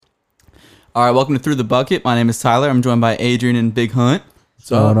All right, welcome to Through the Bucket. My name is Tyler. I'm joined by Adrian and Big Hunt. What's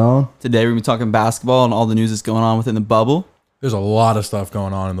going on? Today we're going to be talking basketball and all the news that's going on within the bubble. There's a lot of stuff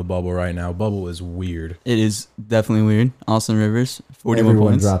going on in the bubble right now. Bubble is weird. It is definitely weird. Austin Rivers, 41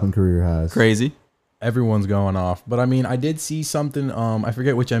 Everyone points. dropping career highs. Crazy. Everyone's going off. But I mean, I did see something, I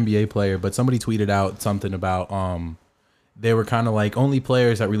forget which NBA player, but somebody tweeted out something about they were kind of like only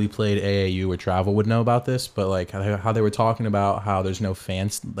players that really played AAU or travel would know about this, but like how they were talking about how there's no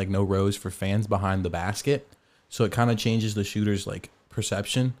fans, like no rows for fans behind the basket. So it kind of changes the shooter's like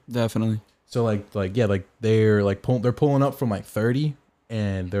perception. Definitely. So they're pulling up from like 30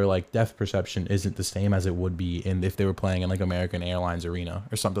 and their like depth perception isn't the same as it would be if they were playing in like American Airlines Arena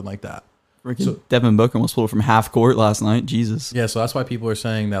or something like that. Devin Booker almost pulled from half court last night. Jesus. Yeah, so that's why people are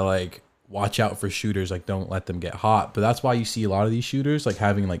saying that like watch out for shooters, like don't let them get hot. But that's why you see a lot of these shooters like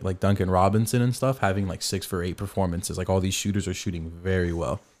having like Duncan Robinson and stuff having like 6 for 8 performances. Like all these shooters are shooting very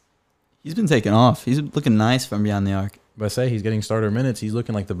well. He's been taking off. He's looking nice from beyond the arc. But I say he's getting starter minutes. He's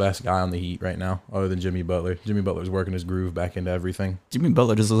looking like the best guy on the Heat right now, other than Jimmy Butler. Jimmy Butler's working his groove back into everything. Jimmy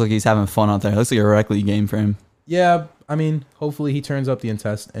Butler just looks like he's having fun out there. It looks like a rec league game for him. Yeah, I mean, hopefully he turns up the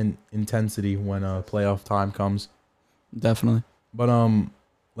intensity when playoff time comes. Definitely. But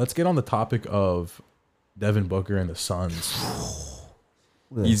let's get on the topic of Devin Booker and the Suns.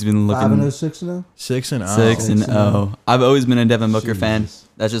 He's been looking 5-0, 6-0? 6-0. 6-0. I've always been a Devin Booker fan. Jesus.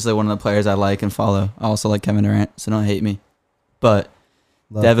 That's just like one of the players I like and follow. I also like Kevin Durant, so don't hate me. But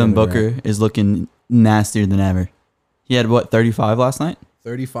Love Devin Kevin Booker Durant. is looking nastier than ever. He had, 35 last night?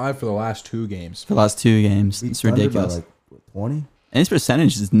 35 for the last 2 games. For the last 2 games. Beat It's Thunder by, ridiculous. like, what, 20? And his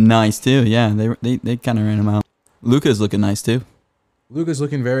percentage is nice, too. Yeah, they kind of ran him out. Luka's looking nice, too. Luka's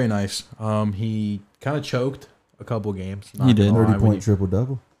looking very nice. He kind of choked a couple games. He did. 30-point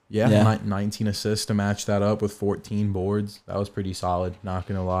triple-double. Yeah. 19 assists to match that up with 14 boards. That was pretty solid, not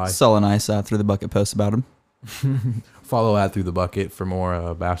going to lie. Saw a nice Through the Bucket post about him Follow that Through the Bucket for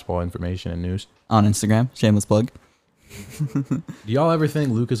more basketball information and news. on Instagram. Shameless plug. Do y'all ever think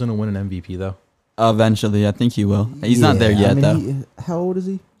Luka's going to win an MVP, though? Eventually, I think he will. He's not there yet, though. How old is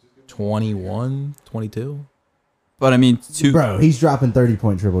he? 21, 22? But, I mean, Bro, he's dropping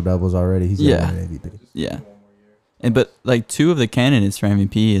 30-point triple-doubles already. He's Yeah. going to win MVP. Yeah. But like 2 of the candidates for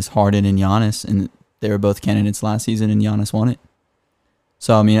MVP is Harden and Giannis, and they were both candidates last season, and Giannis won it.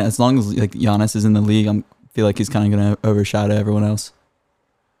 So I mean, as long as like Giannis is in the league, I feel like he's kind of gonna overshadow everyone else.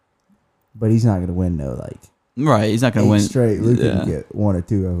 But he's not going to win, though. Like, Right? He's not gonna 8 win straight. Luka Yeah. can get 1 or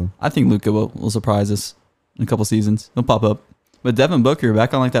 2 of them. I think Luka will surprise us in a couple seasons. He'll pop up. But Devin Booker,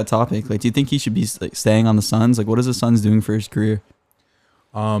 back on like that topic, like, do you think he should be like staying on the Suns? Like, what is the Suns doing for his career?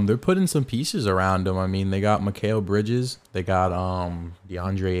 They're putting some pieces around him. I mean, they got Mikal Bridges. They got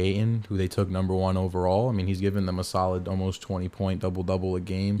DeAndre Ayton, who they took #1 overall. I mean, he's given them a solid almost 20-point double-double a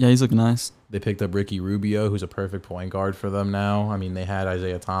game. Yeah, he's looking nice. They picked up Ricky Rubio, who's a perfect point guard for them now. I mean, they had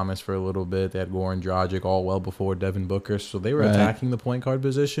Isaiah Thomas for a little bit. They had Goran Dragic all well before Devin Booker. So they were Right. attacking the point guard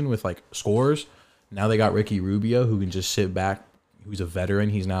position with, like, scores. Now they got Ricky Rubio, who can just sit back, who's a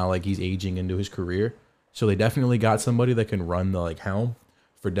veteran. He's now, like, he's aging into his career. So they definitely got somebody that can run the, like, helm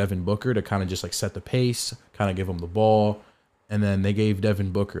for Devin Booker to kind of just, like, set the pace, kind of give him the ball. And then they gave Devin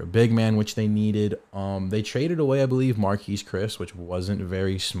Booker a big man, which they needed. They traded away, I believe, Marquise Chris, which wasn't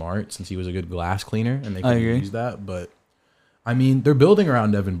very smart since he was a good glass cleaner, and they could agree. use that. But, I mean, they're building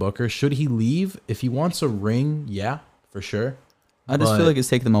around Devin Booker. Should he leave? If he wants a ring, yeah, for sure. I just feel But- like it's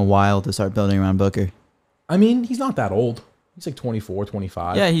taken them a while to start building around Booker. I mean, he's not that old. He's like 24,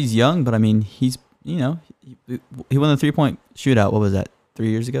 25. Yeah, he's young, but I mean, he's he won the 3-point shootout. What was that? 3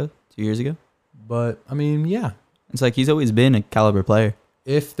 years ago? 2 years ago? But, I mean, yeah. It's like he's always been a caliber player.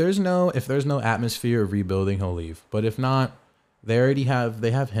 If there's no atmosphere of rebuilding, he'll leave. But if not, they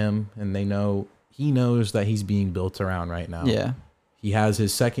have him, and he knows that he's being built around right now. Yeah. He has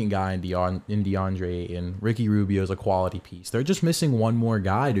his second guy in DeAndre Ayton. Ricky Rubio is a quality piece. They're just missing one more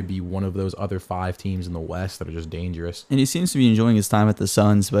guy to be one of those other 5 teams in the West that are just dangerous. And he seems to be enjoying his time at the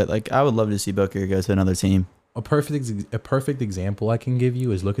Suns, but like I would love to see Booker go to another team. A perfect example I can give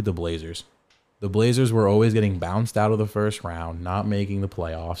you is look at the Blazers. The Blazers were always getting bounced out of the first round, not making the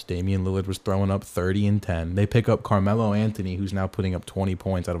playoffs. Damian Lillard was throwing up 30 and 10. They pick up Carmelo Anthony, who's now putting up 20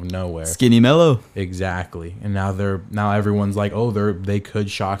 points out of nowhere. Skinny Mello. Exactly. And now everyone's like, oh, they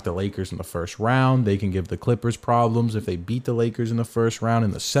could shock the Lakers in the first round. They can give the Clippers problems if they beat the Lakers in the first round, in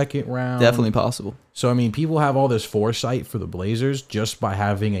the second round. Definitely possible. So, I mean, people have all this foresight for the Blazers just by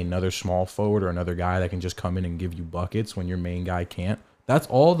having another small forward or another guy that can just come in and give you buckets when your main guy can't. That's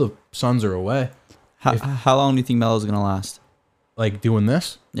all the Suns are away. How long do you think Melo's going to last? Like doing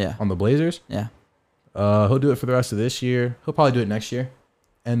this Yeah. on the Blazers. Yeah. He'll do it for the rest of this year. He'll probably do it next year.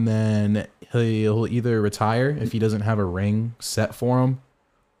 and then he'll either retire if he doesn't have a ring set for him,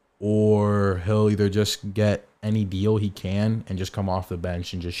 or he'll either just get any deal he can and just come off the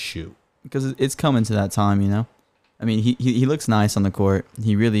bench and just shoot. Because it's coming to that time, you know. I mean, he looks nice on the court.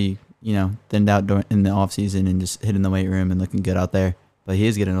 He really, you know, thinned out in the offseason and just hitting the weight room and looking good out there. But he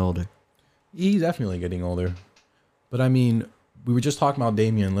is getting older. He's definitely getting older. But I mean, we were just talking about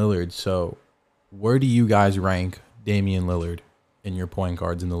Damian Lillard. So where do you guys rank Damian Lillard in your point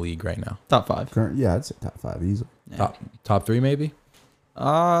guards in the league right now? Top 5. Yeah, I'd say top 5 easily. Yeah. Top 3 maybe?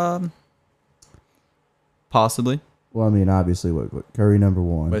 Possibly. Well, I mean, obviously, what Curry number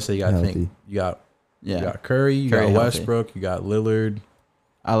 1. But I say you got to think. You got Curry, you Curry got healthy. Westbrook, you got Lillard.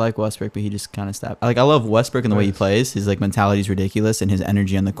 I like Westbrook, but he just kind of stopped. Like, I love Westbrook and the way he plays. His like mentality is ridiculous, and his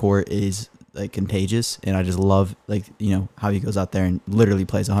energy on the court is like contagious. And I just love like, you know, how he goes out there and literally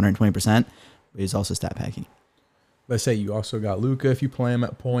plays 120%. But he's also stat packing. Let's say you also got Luka if you play him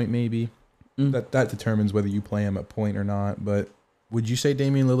at point, maybe. That determines whether you play him at point or not. But would you say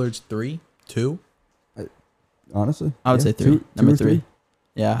Damian Lillard's 3, 2? Honestly, I would say 3. Two Number or 3.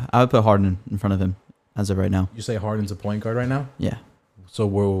 Yeah, I would put Harden in front of him as of right now. You say Harden's a point guard right now? Yeah. So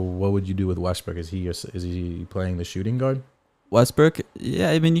what would you do with Westbrook? Is he playing the shooting guard? Westbrook, yeah,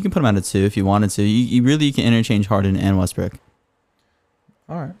 I mean, you can put him at a 2 if you wanted to. You really can interchange Harden and Westbrook.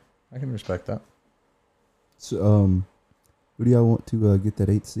 All right, I can respect that. So, who do y'all want to get that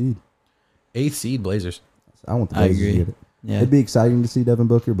 8th seed? 8th seed Blazers. I want the I Blazers to agree. get it. Yeah. It'd be exciting to see Devin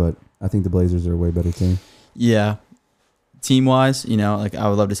Booker, but I think the Blazers are a way better team. Yeah. Team-wise, you know, like I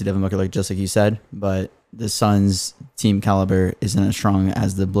would love to see Devin Booker, like just like you said, but the Suns' team caliber isn't as strong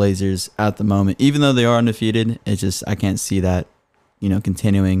as the Blazers at the moment. Even though they are undefeated, it's just I can't see that, you know,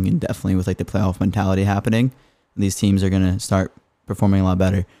 continuing, and definitely with like the playoff mentality happening, these teams are gonna start performing a lot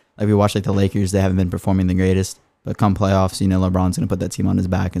better. Like we watch like the Lakers, they haven't been performing the greatest, but come playoffs, you know, LeBron's gonna put that team on his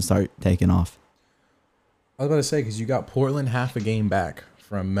back and start taking off. I was about to say, because you got Portland half a game back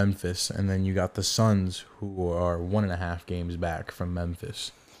from Memphis, and then you got the Suns, who are 1.5 games back from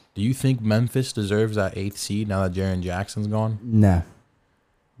Memphis. Do you think Memphis deserves that 8th seed now that Jaren Jackson's gone? Nah,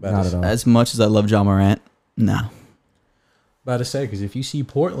 not at all. As much as I love John Morant, no. About to say, because if you see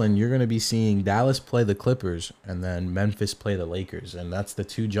Portland, you're going to be seeing Dallas play the Clippers and then Memphis play the Lakers. And that's the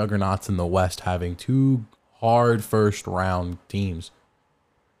 2 juggernauts in the West having 2 hard first-round teams.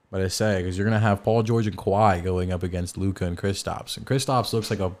 But I say, because you're going to have Paul George and Kawhi going up against Luka and Kristaps. And Kristaps looks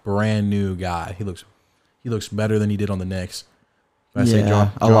like a brand new guy. He looks better than he did on the Knicks. But I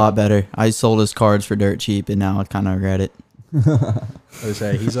say A lot better. I sold his cards for dirt cheap, and now I kind of regret it. I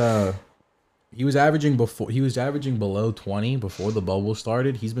say he was averaging below 20 before the bubble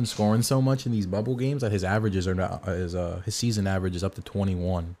started. He's been scoring so much in these bubble games that his averages are now his season average is up to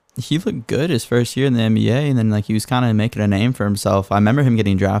 21. He looked good his first year in the NBA, and then like he was kind of making a name for himself. I remember him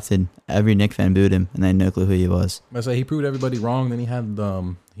getting drafted. Every Knicks fan booed him, and they had no clue who he was. I say he proved everybody wrong. Then he had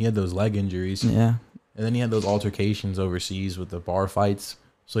those leg injuries, Yeah, and then he had those altercations overseas with the bar fights.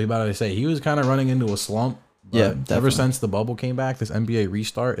 So he about to say he was kind of running into a slump. But Yeah, ever definitely. since the bubble came back, this NBA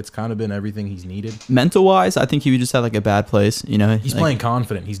restart, it's kind of been everything he's needed. mental wise, I think he just had like a bad place. You know, He's like, playing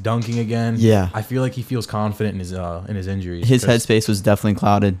confident. He's dunking again. Yeah. I feel like he feels confident in his injuries. His 'cause headspace was definitely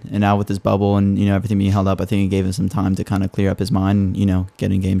clouded, and now with this bubble and you know everything being held up, I think it gave him some time to kind of clear up his mind, and, you know,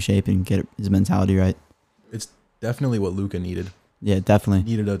 get in game shape and get his mentality right. It's definitely what Luka needed. Yeah, definitely.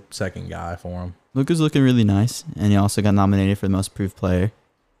 Needed a second guy for him. Luka's looking really nice, and he also got nominated for the most improved player.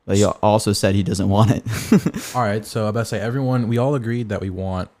 But he also said he doesn't want it. All right, so I'm about to say we all agreed that we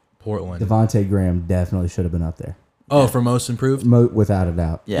want Portland. Devontae Graham definitely should have been up there, Oh, for most improved? without a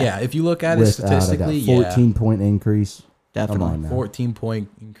doubt. Yeah, if you look at it Without a doubt. statistically, 14-point increase. Definitely. Come on now. 14-point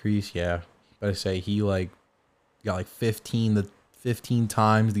increase, yeah. But I say he got 15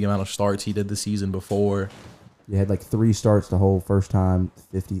 times the amount of starts he did the season before. You had 3 starts the whole first time,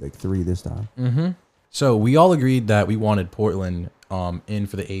 50, 3 this time. Mm-hmm. So we all agreed that we wanted Portland in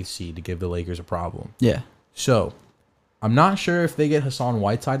for the 8th seed to give the Lakers a problem. Yeah. So I'm not sure if they get Hassan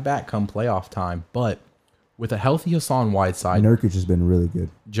Whiteside back come playoff time, but with a healthy Hassan Whiteside, Nurkic has been really good.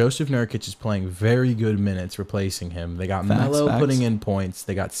 Joseph Nurkic is playing very good minutes replacing him. They got Facts, Melo facts. putting in points.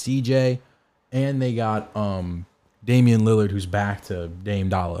 They got CJ, and they got Damian Lillard, who's back to Dame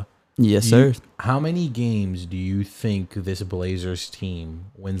Dollar. Yes, sir. How many games do you think this Blazers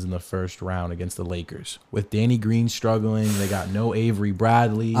team wins in the first round against the Lakers? With Danny Green struggling, they got no Avery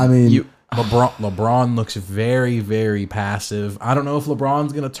Bradley. I mean, LeBron looks very, very passive. I don't know if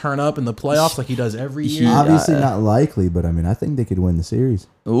LeBron's going to turn up in the playoffs like he does every year. obviously not likely, but I mean, I think they could win the series.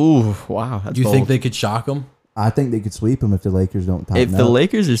 Ooh, wow. That's Do you bold. think they could shock them? I think they could sweep them if the Lakers don't tighten If the up.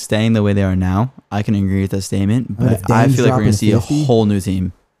 Lakers are staying the way they are now, I can agree with that statement. I mean, But if I Dame's feel like we're going to see dropping 50, a whole new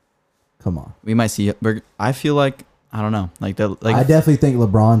team. Come on. We might see. I feel like I don't know. Like I definitely think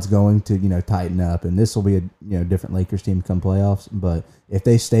LeBron's going to tighten up, and this will be a different Lakers team come playoffs. But if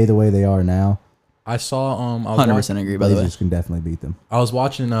they stay the way they are now, I saw I was 100% agree. By the way, Blazers can definitely beat them. I was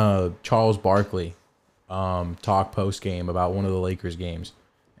watching Charles Barkley talk post game about one of the Lakers games,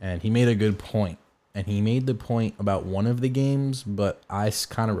 and he made a good point. And he made the point about one of the games, but I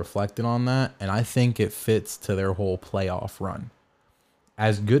kind of reflected on that, and I think it fits to their whole playoff run.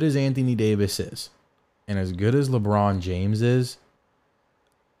 As good as Anthony Davis is, and as good as LeBron James is,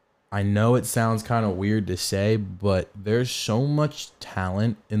 I know it sounds kind of weird to say, but there's so much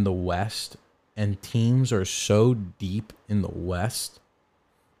talent in the West, and teams are so deep in the West,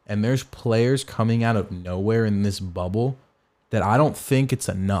 and there's players coming out of nowhere in this bubble that I don't think it's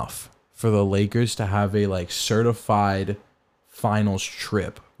enough for the Lakers to have a certified finals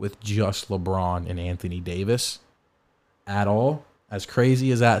trip with just LeBron and Anthony Davis at all. As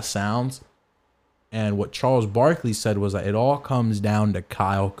crazy as that sounds. And what Charles Barkley said was that it all comes down to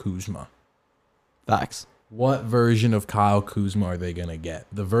Kyle Kuzma. facts. What version of Kyle Kuzma are they going to get?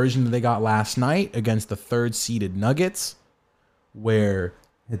 The version that they got last night against the third-seeded Nuggets, where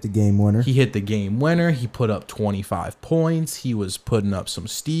Hit the game winner. he hit the game winner. He put up 25 points. He was putting up some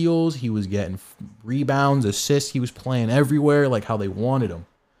steals. He was getting rebounds, assists. He was playing everywhere like how they wanted him.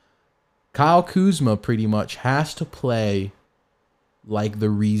 Kyle Kuzma pretty much has to play like the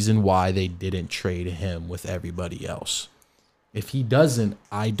reason why they didn't trade him with everybody else. If he doesn't,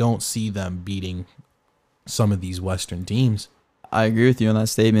 I don't see them beating some of these Western teams. I agree with you on that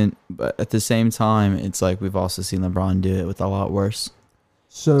statement, but at the same time, it's like we've also seen LeBron do it with a lot worse.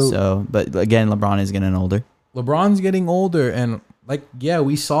 So, but again, LeBron is getting older. LeBron's getting older, and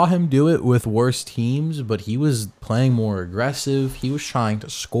we saw him do it with worse teams, but he was playing more aggressive. He was trying to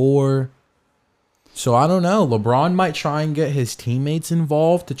score. So I don't know. LeBron might try and get his teammates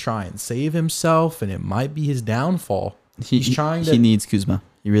involved to try and save himself, and it might be his downfall. He needs Kuzma.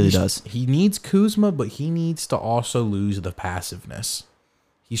 He really does. He needs Kuzma, but he needs to also lose the passiveness.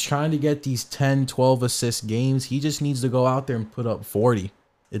 He's trying to get these 10, 12 assist games. He just needs to go out there and put up 40.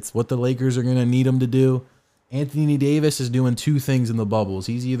 It's what the Lakers are going to need him to do. Anthony Davis is doing two things in the bubbles.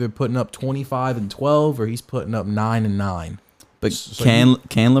 He's either putting up 25 and 12 or he's putting up 9 and 9. But can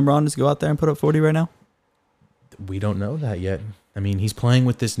LeBron just go out there and put up 40 right now? We don't know that yet. I mean, he's playing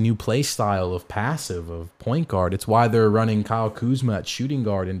with this new play style of passive, of point guard. It's why they're running Kyle Kuzma at shooting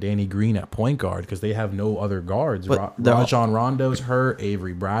guard and Danny Green at point guard, because they have no other guards. Rajon Rondo's hurt.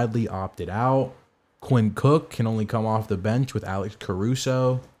 Avery Bradley opted out. Quinn Cook can only come off the bench with Alex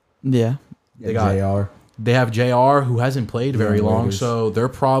Caruso. Yeah. They got JR. They have JR, who hasn't played very Dion long, Waiters. so they're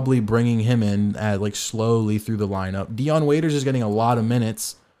probably bringing him in slowly through the lineup. Dion Waiters is getting a lot of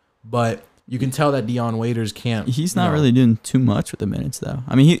minutes, but you can tell that Dion Waiters can't. He's not really doing too much with the minutes, though.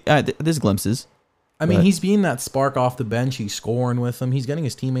 I mean, there's glimpses. I mean, he's being that spark off the bench. He's scoring with them. He's getting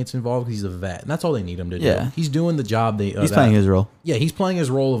his teammates involved. He's a vet, and that's all they need him to do. Yeah. He's doing the job. He's playing his role. Yeah, he's playing his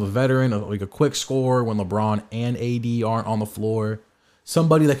role of a veteran, like a quick scorer when LeBron and AD aren't on the floor.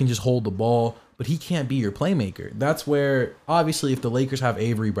 Somebody that can just hold the ball, but he can't be your playmaker. That's where, obviously, if the Lakers have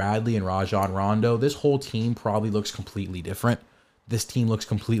Avery Bradley and Rajon Rondo, this whole team probably looks completely different. This team looks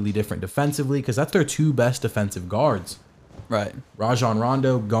completely different defensively because that's their two best defensive guards. Right. Rajon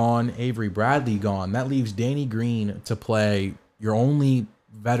Rondo gone, Avery Bradley gone. That leaves Danny Green to play your only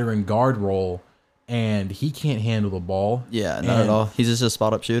veteran guard role, and he can't handle the ball. Yeah, not at all. He's just a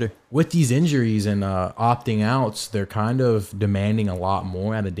spot-up shooter. With these injuries and opting outs, they're kind of demanding a lot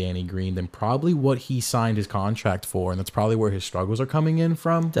more out of Danny Green than probably what he signed his contract for, and that's probably where his struggles are coming in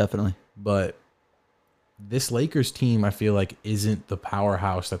from. Definitely. But this Lakers team, I feel like, isn't the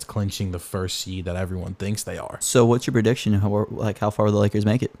powerhouse that's clinching the first seed that everyone thinks they are. So what's your prediction? How far will the Lakers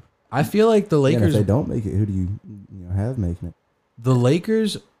make it? I feel like the And if Lakers, they don't make it, who do you have making it? the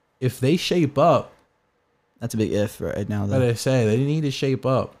Lakers, if they shape up, That's a big if right now, that though. I say, they need to shape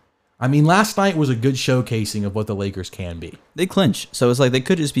up. I mean, last night was a good showcasing of what the Lakers can be. They clinch, so it's like they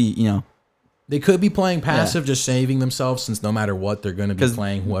could just be, They could be playing passive, just saving themselves, since no matter what, they're going to be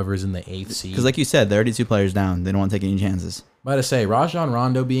playing whoever's in the 8th seed. because like you said, they're already 2 players down. They don't want to take any chances. But to say, Rajon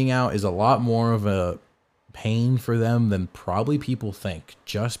Rondo being out is a lot more of a pain for them than probably people think,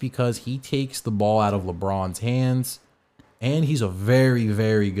 just because he takes the ball out of LeBron's hands, and he's a very,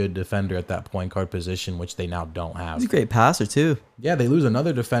 very good defender at that point guard position, which they now don't have. He's a great passer, too. Yeah, they lose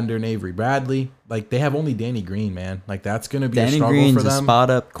another defender in Avery Bradley. They have only Danny Green, man. That's going to be a Danny struggle Green's for them. a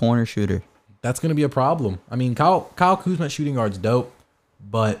spot-up corner shooter. That's going to be a problem. I mean, Kyle Kuzma shooting guard's dope,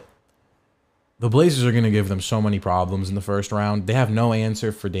 but The Blazers are going to give them so many problems in the first round. They have no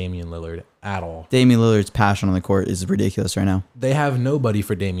answer for Damian Lillard at all. Damian Lillard's passion on the court is ridiculous right now. They have nobody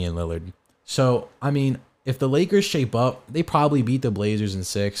for Damian Lillard. So, I mean, if the Lakers shape up, they probably beat the Blazers in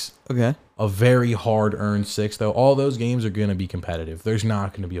 6. Okay. A very hard-earned 6, though. All those games are going to be competitive. There's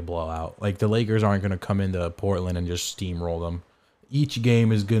not going to be a blowout. Like, the Lakers aren't going to come into Portland and just steamroll them. Each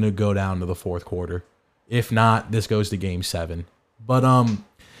game is going to go down to the fourth quarter. If not, this goes to game 7. But,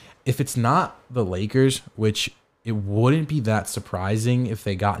 if it's not the Lakers, which it wouldn't be that surprising if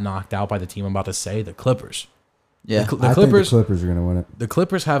they got knocked out by the team I'm about to say, the Clippers. Yeah. The I think the Clippers are going to win it. The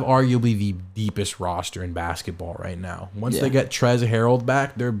Clippers have arguably the deepest roster in basketball right now. Once Yeah. they get Trez Harold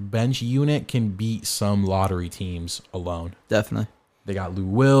back, their bench unit can beat some lottery teams alone. Definitely. They got Lou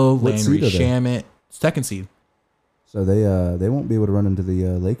Will, What Landry seed are they? Shamet, second seed, So they won't be able to run into the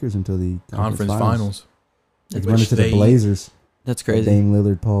Lakers until the conference finals. They can Which run into the they- Blazers. That's The crazy. Dame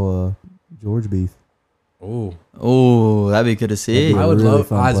Lillard, Paul George beef. Oh, Oh, that'd be good to see. That'd be I a would really love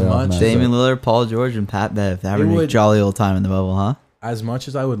fun as playoff much. matchup. Damian Lillard, Paul George, and Pat Bev. That It would be a would- jolly old time in the bubble, huh? as much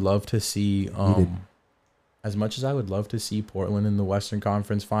as I would love to see, Needed. as much as I would love to see Portland in the Western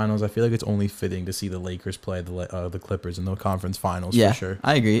Conference Finals, I feel like it's only fitting to see the Lakers play the Clippers in the conference finals Yeah, for sure.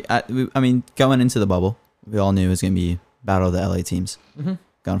 I agree. I mean, going into the bubble, we all knew it was going to be battle of the LA teams Mm-hmm.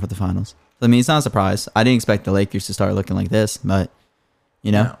 going for the finals. I mean, it's not a surprise. I didn't expect the Lakers to start looking like this, but,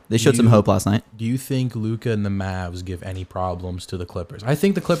 you know, Now, they showed some hope last night. Do you think Luka and the Mavs give any problems to the Clippers? I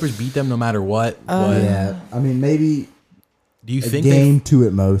think the Clippers beat them no matter what. But Yeah, I mean maybe do you a think game 2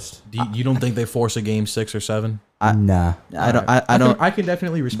 at most. you don't think they force a game 6 or 7? Nah, I don't. I don't. I can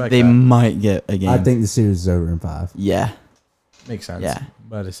definitely respect They that. might get a game. I think the series is over in 5. Yeah, Makes sense. Yeah.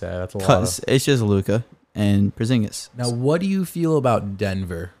 But I say that's a lot. because it's just Luka and Porzingis. Now, what do you feel about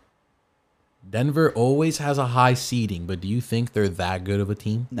Denver? Denver always has a high seeding, but do you think they're that good of a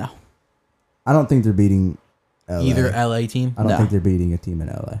team? No, I don't think they're beating LA. Either LA team. I don't No. think they're beating a team in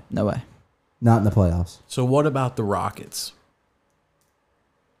LA. no way. Not in the playoffs. So what about the Rockets?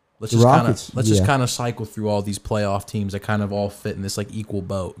 Let's The just kind Rockets, of just yeah. kind of cycle through all these playoff teams that kind of all fit in this like equal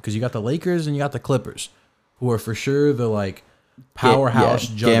boat because you got the Lakers and you got the Clippers, who are for sure the like powerhouse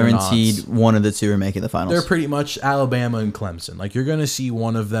Yeah, juggernauts. guaranteed one of the two are making the finals. They're pretty much Alabama and Clemson. Like you're gonna see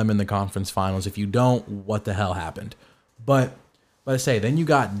one of them in the conference finals. If you don't, what the hell happened? But I say then you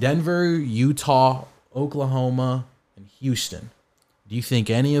got Denver, Utah, Oklahoma, and Houston. Do you think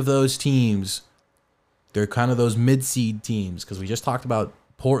any of those teams? They're kind of those mid-seed teams because we just talked about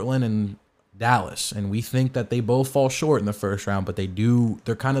Portland and Dallas, and we think that they both fall short in the first round, but they do.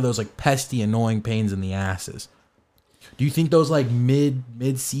 They're kind of those like pesty, annoying pains in the asses. Do you think those like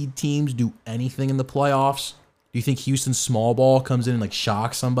mid-seed teams do anything in the playoffs? Do you think Houston small ball comes in and like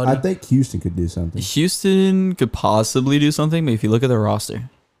shocks somebody? I think Houston could do something. Houston could possibly do something, but if you look at their roster,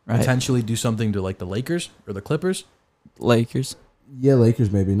 right? Potentially do something to like the Lakers or the Clippers. Lakers, Yeah,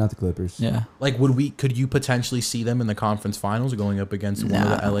 Lakers maybe, not the Clippers. yeah. Like, could you potentially see them in the conference finals going up against one of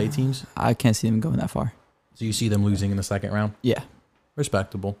the Nah. LA teams? I can't see them going that far. So you see them losing in the second round? Yeah,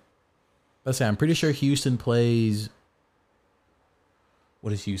 Respectable. Let's say I'm pretty sure Houston plays.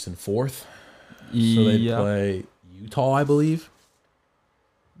 What is Houston, 4th? So they yeah. play Utah, I believe.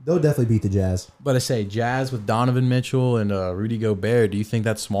 They'll definitely beat the Jazz. But I say Jazz with Donovan Mitchell and Rudy Gobert. Do you think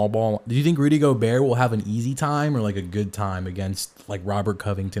that small ball? Do you think Rudy Gobert will have an easy time or like a good time against like Robert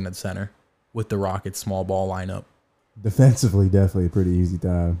Covington at center with the Rockets small ball lineup? Defensively, definitely a pretty easy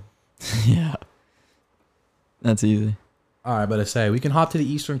time. Yeah, that's easy. All right, but I say we can hop to the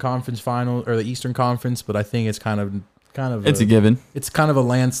Eastern Conference final or the Eastern Conference, but I think it's kind of It's a given. it's kind of a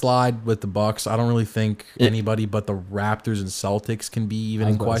landslide with the Bucks. I don't really think anybody but the Raptors and Celtics can be even I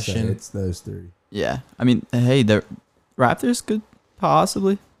was in about to say, question. it's those 3. Yeah, I mean, hey, the Raptors could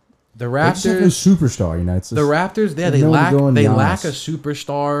possibly. The They just have no Raptors, superstar, you know. It's just, the Raptors, yeah, there's they no one lack going a Giannis.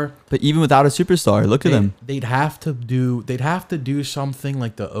 superstar. But even without a superstar, look at them. They'd have to do something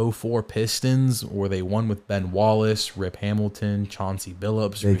like the 04 Pistons where they won with Ben Wallace, Rip Hamilton, Chauncey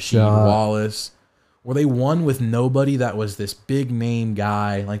Billups, Big Rasheed Shot. Wallace. Where they won with nobody that was this big name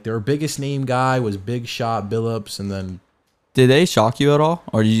guy. Like their biggest name guy was Big Shot Billups, and then Did they shock you at all,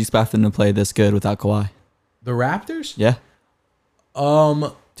 or did you expect them to play this good without Kawhi? the Raptors. Yeah.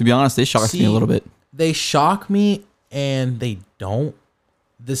 To be honest, they shocked me See, a little bit. They shock me and they don't.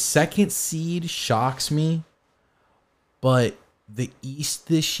 The second seed shocks me, but the East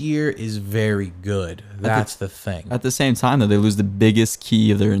this year is very good. That's the thing. At the same time, though, they lose the biggest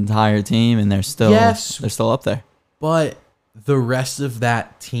key of their entire team, and they're still Yes. up there. But the rest of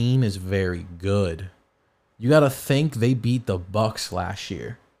that team is very good. You got to think they beat the Bucks last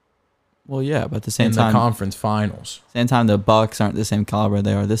year. Well, yeah, but at the in same the time, conference finals. the Bucks aren't the same caliber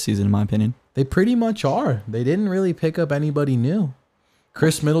they are this season, in my opinion. They pretty much are. They didn't really pick up anybody new.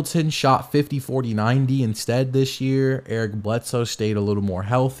 Chris Middleton shot 50, 40, 90 instead this year. Eric Bledsoe stayed a little more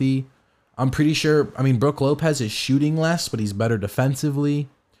healthy. I'm pretty sure, Brook Lopez is shooting less, but he's better defensively.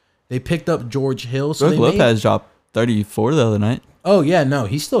 They picked up George Hill. So Brook Lopez dropped 34 the other night. Oh, yeah, no,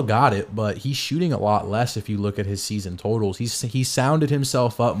 he still got it, but he's shooting a lot less if you look at his season totals. He sounded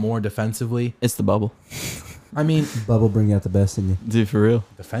himself up more defensively. It's the bubble. Bubble bring out the best in you. Dude, for real.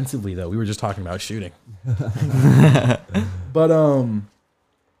 Defensively, though, we were just talking about shooting. But,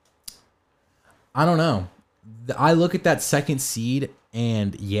 I don't know. I look at that second seed,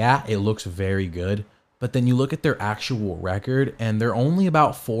 and yeah, it looks very good. But then you look at their actual record, and they're only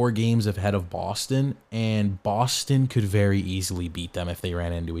about 4 games ahead of Boston, and Boston could very easily beat them if they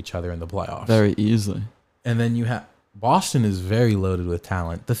ran into each other in the playoffs. Very easily. And then you have Boston is very loaded with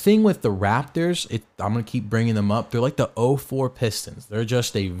talent. The thing with the Raptors, I'm going to keep bringing them up. They're like the 04 Pistons. They're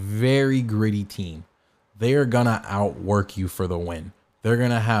just a very gritty team. They are going to outwork you for the win. They're going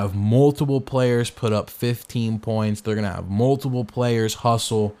to have multiple players put up 15 points. They're going to have multiple players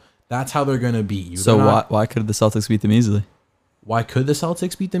hustle. That's how they're going to beat you. So why could the Celtics beat them easily? Why could the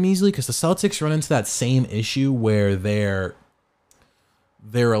Celtics beat them easily? Because the Celtics run into that same issue where they're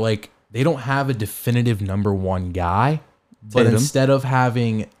like, they don't have a definitive number one guy. But Tatum. instead of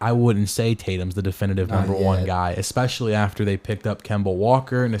having, I wouldn't say Tatum's the definitive Not number one yet. guy, especially after they picked up Kemba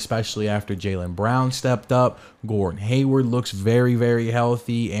Walker and especially after Jaylen Brown stepped up. Gordon Hayward looks very, very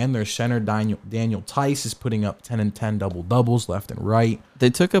healthy, and their center Daniel Tice is putting up 10 and 10 double-doubles left and right.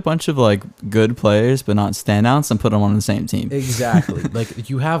 They took a bunch of like good players, but not standouts, and put them on the same team. Exactly. Like,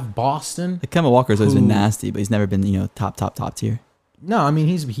 you have Boston. Like Kemba Walker's always been Who- nasty, but he's never been, top tier. No,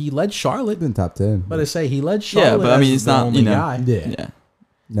 he led Charlotte. Been top 10. But I say he led Charlotte. Yeah, but I mean, as it's the not, only guy. Yeah.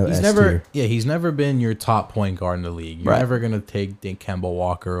 No He's S tier. he's never been your top point guard in the league. You're Right. never gonna take Kemba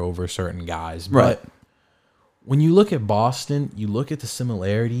Walker over certain guys. Right. But when you look at Boston, you look at the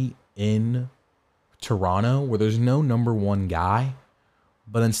similarity in Toronto, where there's no number one guy,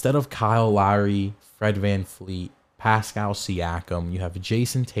 but instead of Kyle Lowry, Fred VanVleet, Pascal Siakam, you have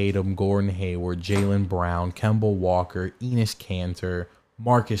Jason Tatum, Gordon Hayward, Jaylen Brown, Kemba Walker, Enes Kanter,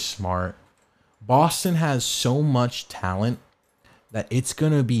 Marcus Smart. Boston has so much talent that it's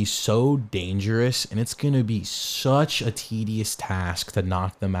going to be so dangerous, and it's going to be such a tedious task to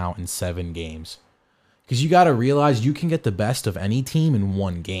knock them out in 7 games. Because you got to realize you can get the best of any team in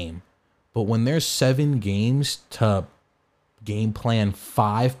 1 game. But when there's 7 games to game plan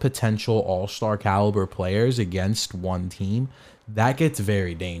 5 potential all-star caliber players against one team, that gets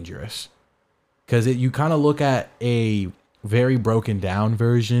very dangerous. Because you kind of look at a very broken down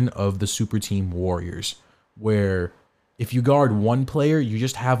version of the Super Team Warriors, where if you guard one player, you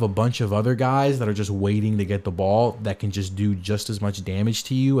just have a bunch of other guys that are just waiting to get the ball that can just do just as much damage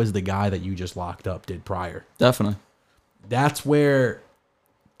to you as the guy that you just locked up did prior. Definitely. That's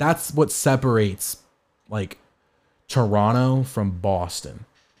what separates like Toronto from Boston.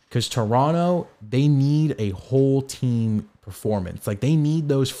 Because Toronto, they need a whole team performance. Like, they need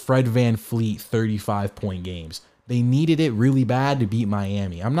those Fred VanVleet 35-point games. They needed it really bad to beat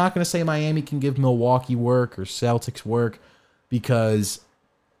Miami. I'm not going to say Miami can give Milwaukee work or Celtics work, because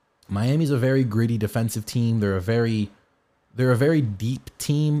Miami's a very gritty defensive team. They're a very deep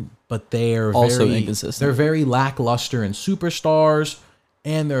team, but they're Also very inconsistent. They're very lackluster in superstars,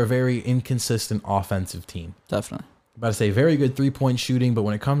 and they're a very inconsistent offensive team. Definitely. About to say very good 3-point shooting, but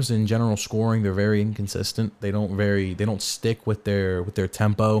when it comes to in general scoring, they're very inconsistent. They don't stick with their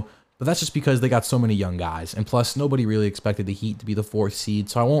tempo. But that's just because they got so many young guys. And plus, nobody really expected the Heat to be the 4th seed,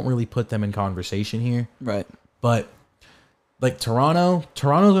 so I won't really put them in conversation here. Right. But like Toronto's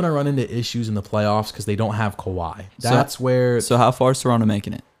going to run into issues in the playoffs because they don't have Kawhi. That's where So how far is Toronto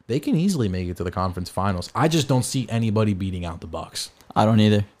making it? they can easily make it to the conference finals. I just don't see anybody beating out the Bucks. I don't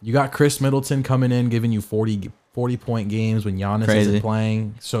either. You got Chris Middleton coming in, giving you 40-point games when Giannis Crazy. isn't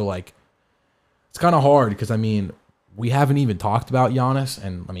playing. So, like, it's kind of hard because, I mean, we haven't even talked about Giannis.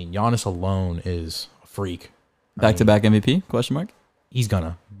 And, I mean, Giannis alone is a freak. Back-to-back MVP? Question mark. He's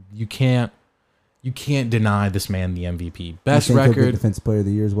gonna. You can't deny this man the MVP. Best You think he'll get record. Defensive Player of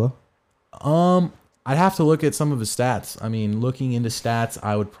the Year as well. I'd have to look at some of his stats. I mean, looking into stats,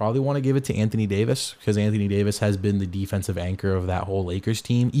 I would probably want to give it to Anthony Davis, because Anthony Davis has been the defensive anchor of that whole Lakers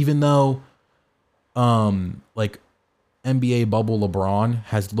team. Even though, like NBA bubble LeBron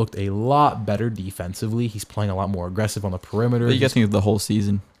has looked a lot better defensively. He's playing a lot more aggressive on the perimeter. But you got to think of the whole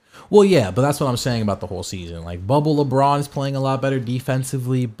season. Well, yeah, but that's what I'm saying about the whole season. Like, bubble LeBron is playing a lot better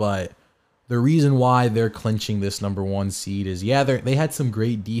defensively, but the reason why they're clinching this number 1 seed is, yeah, they had some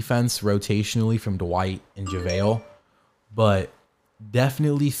great defense rotationally from Dwight and JaVale, but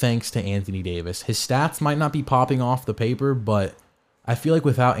definitely thanks to Anthony Davis. His stats might not be popping off the paper, but I feel like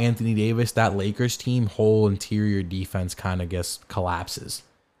without Anthony Davis, that Lakers team whole interior defense kind of gets collapses.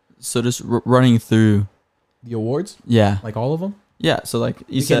 So just running through. The awards? Yeah. Like all of them? Yeah. So like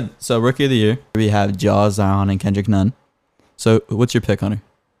you said, so Rookie of the Year, we have Ja, Zion, and Kendrick Nunn. So what's your pick, Hunter?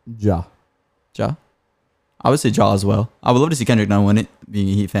 Ja. Ja? I would say Ja as well. I would love to see Kendrick Nunn win it, being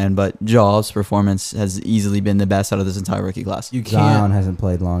a Heat fan, but Ja's performance has easily been the best out of this entire rookie class. You can't. Zion hasn't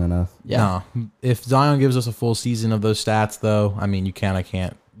played long enough. Yeah. No. If Zion gives us a full season of those stats, though, I mean, you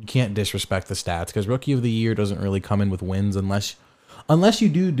can't disrespect the stats, because Rookie of the Year doesn't really come in with wins unless you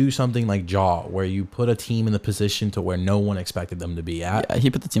do something like Ja, where you put a team in the position to where no one expected them to be at. Yeah, he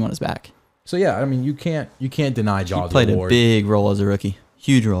put the team on his back. So yeah, I mean, you can't deny Ja He the played a award. big role as a rookie.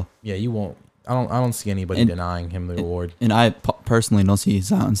 Huge role. Yeah, you won't. I don't see anybody denying him the award. And I personally don't see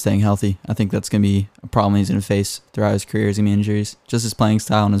Zion staying healthy. I think that's going to be a problem he's going to face throughout his career. Is going to be injuries. Just his playing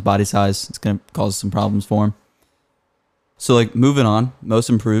style and his body size, it's going to cause some problems for him. So, like, moving on, most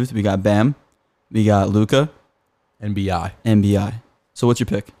improved, we got Bam, we got Luka, And BI. and BI. So, what's your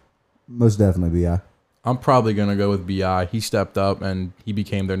pick? Most definitely Bi. I'm probably gonna go with BI. He stepped up and he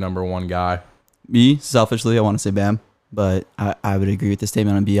became their number 1 guy. Me, selfishly, I want to say Bam, but I would agree with the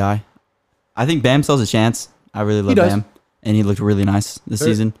statement on BI. I think Bam still has a chance. I really love does. Bam, and he looked really nice this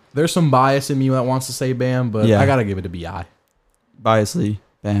season. There's some bias in me that wants to say Bam, but Yeah. I gotta give it to BI. Biasly,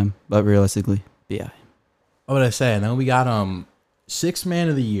 Bam, but realistically, BI. What would I say? And then we got 6th man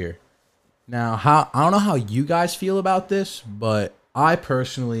of the year. Now, I don't know how you guys feel about this, but I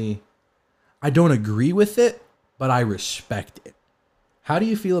personally, I don't agree with it, but I respect it. How do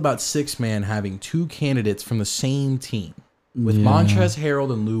you feel about 6th man having 2 candidates from the same team, with Yeah. Montrezl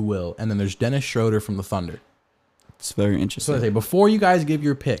Harrell and Lou Will, and then there's Dennis Schroeder from the Thunder? It's very So interesting. I say, before you guys give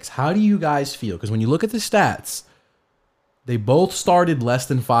your picks, how do you guys feel? Because when you look at the stats, they both started less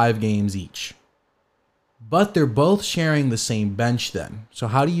than 5 games each, but they're both sharing the same bench then. So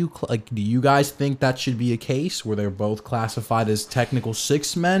how do you do you guys think that should be a case where they're both classified as technical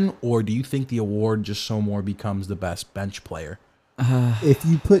 6 men, or do you think the award just so more becomes the best bench player? If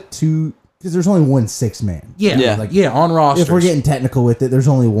you put 2, because there's only one 6 man. Yeah. Like on rosters. If we're getting technical with it, there's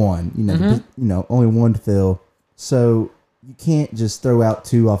only one. Only one to fill. So you can't just throw out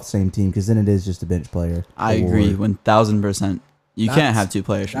 2 off the same team, because then it is just a bench player. I award. agree 1000%. You can't have 2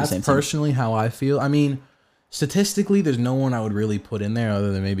 players from the That's same team. personally how I feel. I mean, statistically, there's no one I would really put in there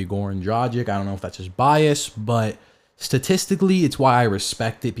other than maybe Goran Dragic. I don't know if that's just bias, but statistically, it's why I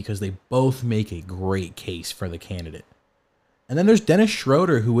respect it, because they both make a great case for the candidate. And then there's Dennis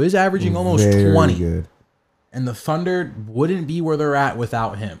Schroeder, who is averaging almost Very 20. good. And the Thunder wouldn't be where they're at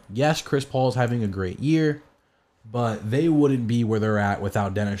without him. Yes, Chris Paul is having a great year, but they wouldn't be where they're at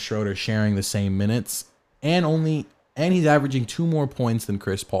without Dennis Schroeder sharing the same minutes. And he's averaging 2 more points than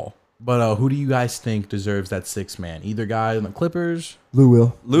Chris Paul. But who do you guys think deserves that 6th man? Either guy on the Clippers? Lou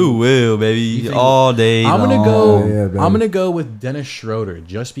Will. Lou Will, baby, think- all day I'm gonna long. go. Yeah, baby. I'm gonna go with Dennis Schroeder,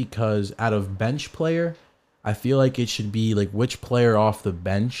 just because out of bench player, I feel like it should be like which player off the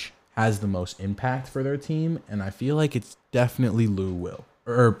bench has the most impact for their team, and I feel like it's definitely Lou Will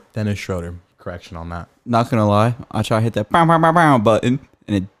or Dennis Schroeder. Correction on that. Not gonna lie, I tried to hit that bow, bow, bow, bow button,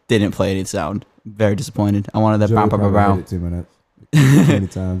 and it didn't play any sound. Very disappointed. I wanted that Joey bow, bow, bow, probably bow. hit it 2 minutes. 20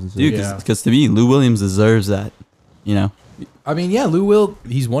 times and shit. Dude, Yeah. because to me, Lou Williams deserves that. You know, I mean, yeah, Lou Will.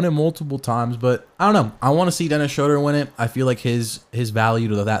 He's won it multiple times, but I don't know. I want to see Dennis Schroeder win it. I feel like his value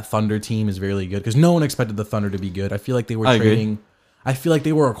to that Thunder team is really good, because no one expected the Thunder to be good. I feel like they were I agree. trading. I feel like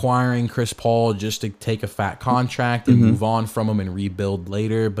they were acquiring Chris Paul just to take a fat contract and move on from him and rebuild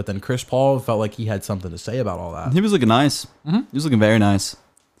later. But then Chris Paul felt like he had something to say about all that. he was looking nice. He was looking very nice.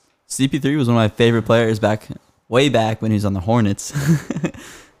 CP3 was one of my favorite players way back when he was on the Hornets,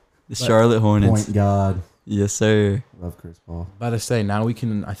 the Charlotte Hornets. Point God. Yes, sir. Love Chris Paul. About to say, now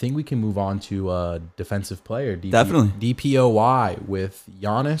I think we can move on to defensive player. Definitely. DPOY with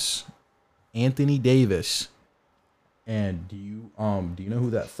Giannis, Anthony Davis, and do you know who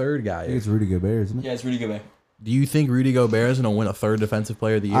that third guy I think is? it's Rudy Gobert, isn't it? Yeah, it's really good back. Do you think Rudy Gobert is going to win a 3rd defensive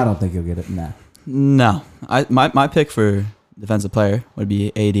player of the year? I don't think he'll get it. Nah. No, my pick for defensive player would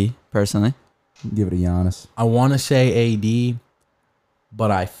be AD personally. Give it to Giannis. I want to say AD,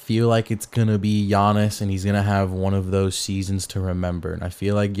 but I feel like it's going to be Giannis, and he's going to have one of those seasons to remember. And I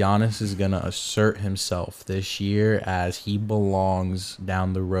feel like Giannis is going to assert himself this year as he belongs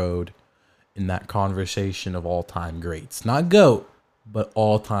down the road in that conversation of all-time greats. Not GOAT, but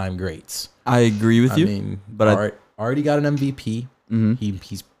all-time greats. I agree with you. I mean, but already got an MVP. Mhm.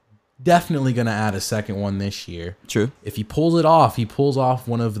 He's Definitely going to add a second one this year. True. If he pulls off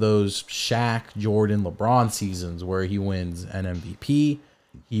one of those Shaq, Jordan, LeBron seasons where he wins an MVP,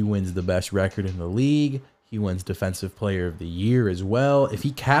 he wins the best record in the league, he wins Defensive Player of the Year as well. If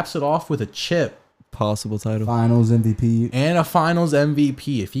he caps it off with a chip, Possible title. Finals MVP. and a Finals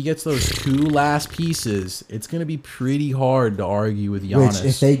MVP, if he gets those two last pieces, it's going to be pretty hard to argue with Giannis.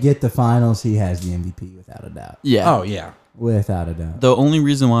 Which, if they get the finals, he has the MVP without a doubt. Yeah. Oh, yeah. Without a doubt. The only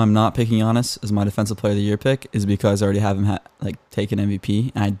reason why I'm not picking Giannis as my Defensive Player of the Year pick is because I already have him take an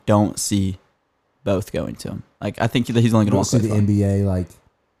MVP, and I don't see both going to him. Like, I think that he's only You going to don't walk see away. the NBA like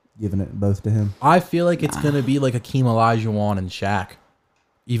giving it both to him. I feel like it's going to be like Hakeem Olajuwon and Shaq.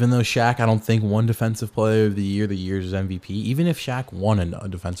 Even though Shaq, I don't think won Defensive Player of the Year's MVP. Even if Shaq won a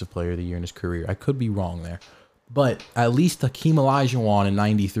Defensive Player of the Year in his career, I could be wrong there. But at least Hakeem Olajuwon in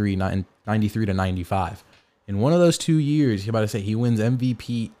 93 to 95. In one of those 2 years, he wins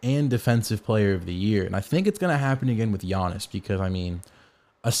MVP and Defensive Player of the Year. And I think it's going to happen again with Giannis because, I mean,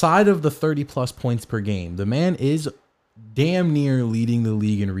 aside of the 30-plus points per game, the man is damn near leading the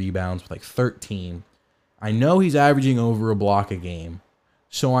league in rebounds with like 13. I know he's averaging over a block a game.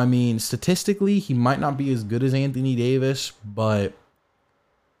 So, I mean, statistically, he might not be as good as Anthony Davis, but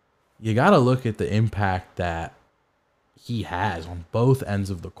you got to look at the impact that he has on both ends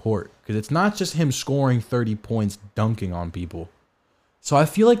of the court. Because it's not just him scoring 30 points, dunking on people. So, I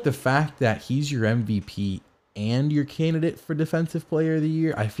feel like the fact that he's your MVP and your candidate for Defensive Player of the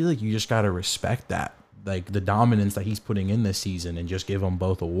Year, I feel like you just got to respect that. Like, the dominance that he's putting in this season and just give him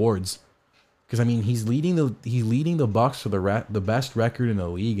both awards. Because, I mean, he's leading the Bucks for the best record in the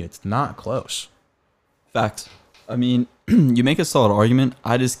league, and it's not close. Facts. I mean, you make a solid argument.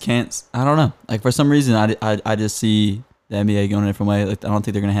 I just can't. I don't know. Like, for some reason, I just see the NBA going a different way. Like, I don't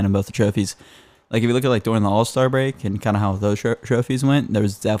think they're going to hand him both the trophies. Like, if you look at, like, during the All-Star break and kind of how those trophies went, there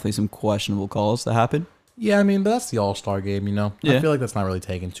was definitely some questionable calls that happened. Yeah, I mean, but that's the All-Star game, you know? Yeah. I feel like that's not really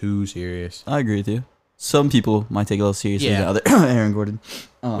taken too serious. I agree with you. Some people might take it a little seriously Yeah. than other Aaron Gordon.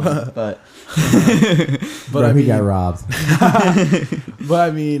 But But Bro, I he mean, got robbed. but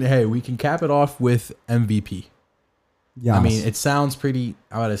I mean, hey, we can cap it off with MVP. Giannis. I mean, it sounds pretty.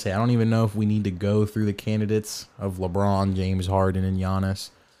 I gotta say, I don't even know if we need to go through the candidates of LeBron, James Harden, and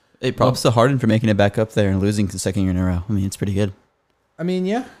Giannis. hey, props to Harden for making it back up there and losing the second year in a row. I mean, it's pretty good. I mean,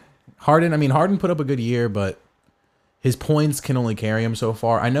 yeah, Harden put up a good year, but his points can only carry him so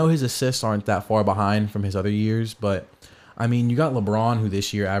far. I know his assists aren't that far behind from his other years, but I mean, you got LeBron, who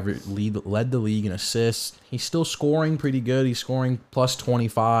this year led the league in assists. He's still scoring pretty good. He's scoring plus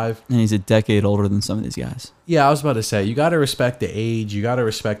 25. And he's a decade older than some of these guys. Yeah, I was about to say, you got to respect the age. You got to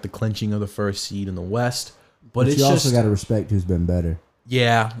respect the clinching of the first seed in the West. But it's you just, also got to respect who's been better.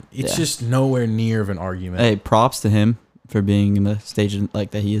 yeah, it's Yeah. just nowhere near of an argument. Hey, props to him for being in the stage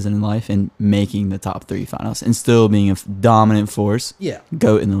like that he is in life and making the top 3 finals and still being a dominant force. Yeah.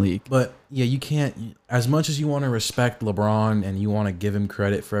 GOAT in the league. But yeah, you can't, as much as you want to respect LeBron and you want to give him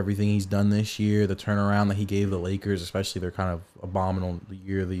credit for everything he's done this year, the turnaround that he gave the Lakers, especially their kind of abominable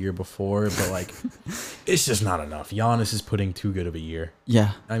year the year before, but like, it's just not enough. Giannis is putting too good of a year.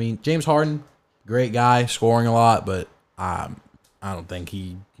 Yeah. I mean, James Harden, great guy, scoring a lot, but I don't think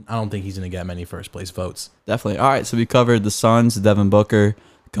he's gonna get many first place votes. Definitely. All right, so we covered the Suns, Devin Booker,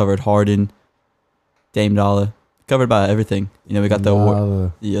 covered Harden, Dame Dollar, covered about everything. You know, we got the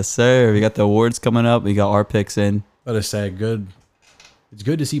award. Yes, sir. We got the awards coming up. We got our picks in. Let us say, good. It's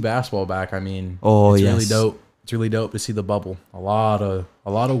good to see basketball back. I mean, Oh, it's yes. really dope. It's really dope to see the bubble. A lot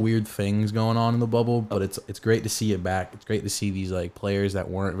of weird things going on in the bubble, but it's great to see it back. It's great to see these like players that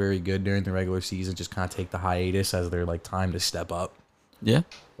weren't very good during the regular season just kind of take the hiatus as their like time to step up. Yeah.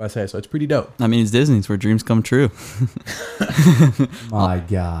 I say so. It's pretty dope. I mean, it's Disney. It's where dreams come true. My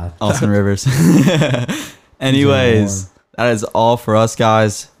God. Austin Rivers. Anyways, that is all for us,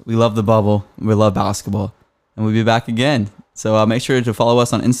 guys. We love the bubble. We love basketball. And we'll be back again. So make sure to follow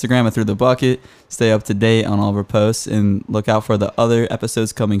us on Instagram at Through the Bucket. Stay up to date on all of our posts and look out for the other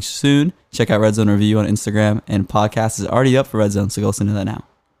episodes coming soon. Check out Red Zone Review on Instagram, and podcast is already up for Red Zone, so go listen to that now.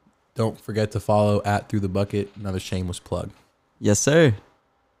 Don't forget to follow at Through the Bucket. Another shameless plug. Yes, sir.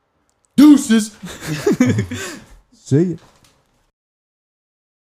 Deuces. See ya.